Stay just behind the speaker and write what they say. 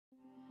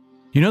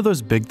You know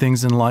those big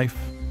things in life?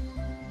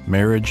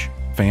 Marriage,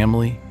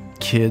 family,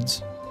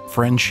 kids,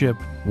 friendship,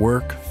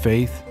 work,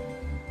 faith,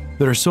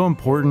 that are so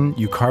important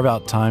you carve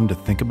out time to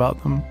think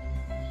about them?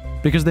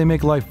 Because they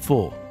make life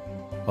full,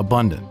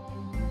 abundant.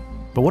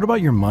 But what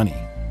about your money?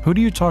 Who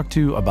do you talk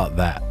to about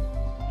that?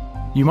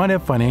 You might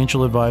have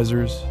financial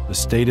advisors,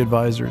 estate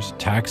advisors,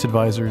 tax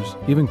advisors,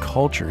 even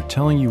culture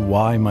telling you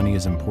why money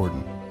is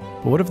important.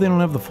 But what if they don't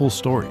have the full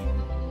story?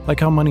 Like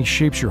how money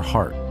shapes your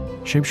heart,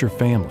 shapes your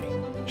family,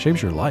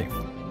 shapes your life.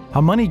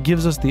 How money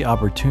gives us the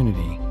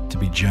opportunity to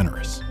be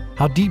generous.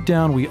 How deep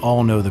down we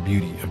all know the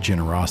beauty of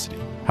generosity.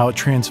 How it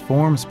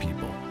transforms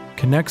people,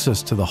 connects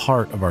us to the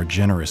heart of our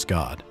generous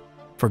God.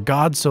 For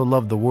God so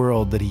loved the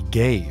world that He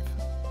gave.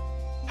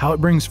 How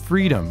it brings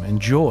freedom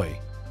and joy.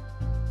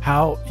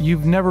 How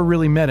you've never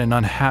really met an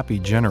unhappy,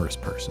 generous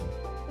person.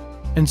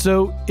 And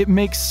so it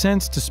makes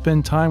sense to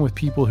spend time with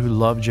people who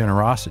love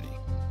generosity,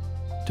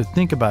 to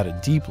think about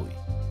it deeply,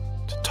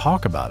 to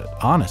talk about it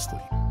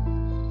honestly.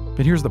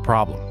 But here's the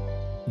problem.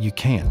 You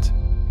can't.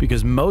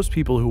 Because most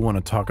people who want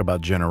to talk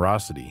about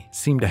generosity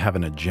seem to have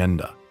an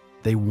agenda.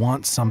 They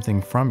want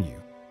something from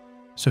you.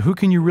 So who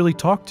can you really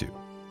talk to?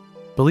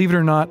 Believe it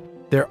or not,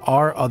 there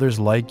are others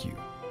like you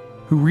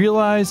who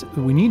realize that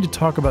we need to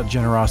talk about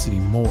generosity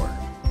more,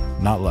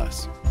 not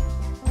less.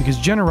 Because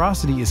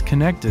generosity is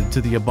connected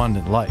to the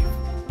abundant life.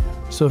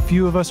 So a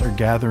few of us are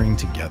gathering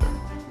together.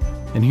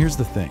 And here's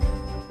the thing,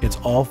 it's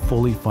all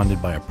fully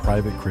funded by a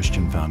private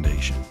Christian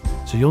foundation.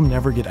 So you'll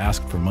never get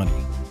asked for money,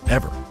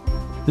 ever.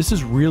 This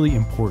is really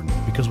important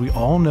because we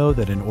all know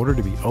that in order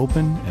to be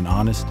open and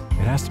honest,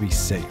 it has to be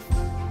safe.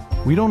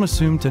 We don't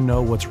assume to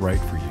know what's right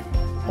for you,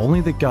 only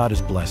that God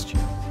has blessed you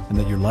and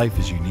that your life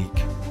is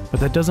unique. But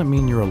that doesn't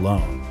mean you're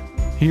alone.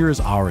 Here is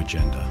our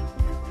agenda.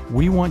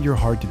 We want your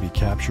heart to be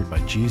captured by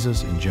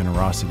Jesus and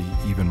generosity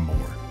even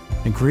more,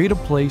 and create a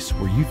place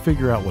where you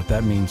figure out what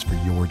that means for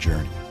your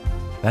journey.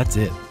 That's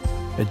it.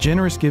 At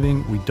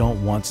Generousgiving, we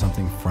don't want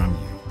something from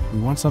you. We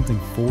want something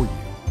for you,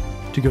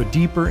 to go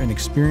deeper and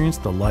experience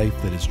the life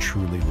that is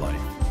truly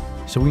life.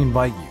 So we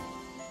invite you,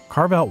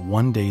 carve out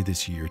one day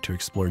this year to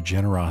explore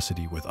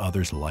generosity with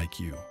others like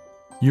you.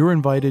 You're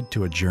invited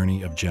to a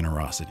journey of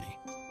generosity.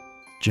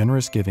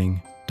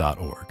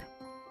 Generousgiving.org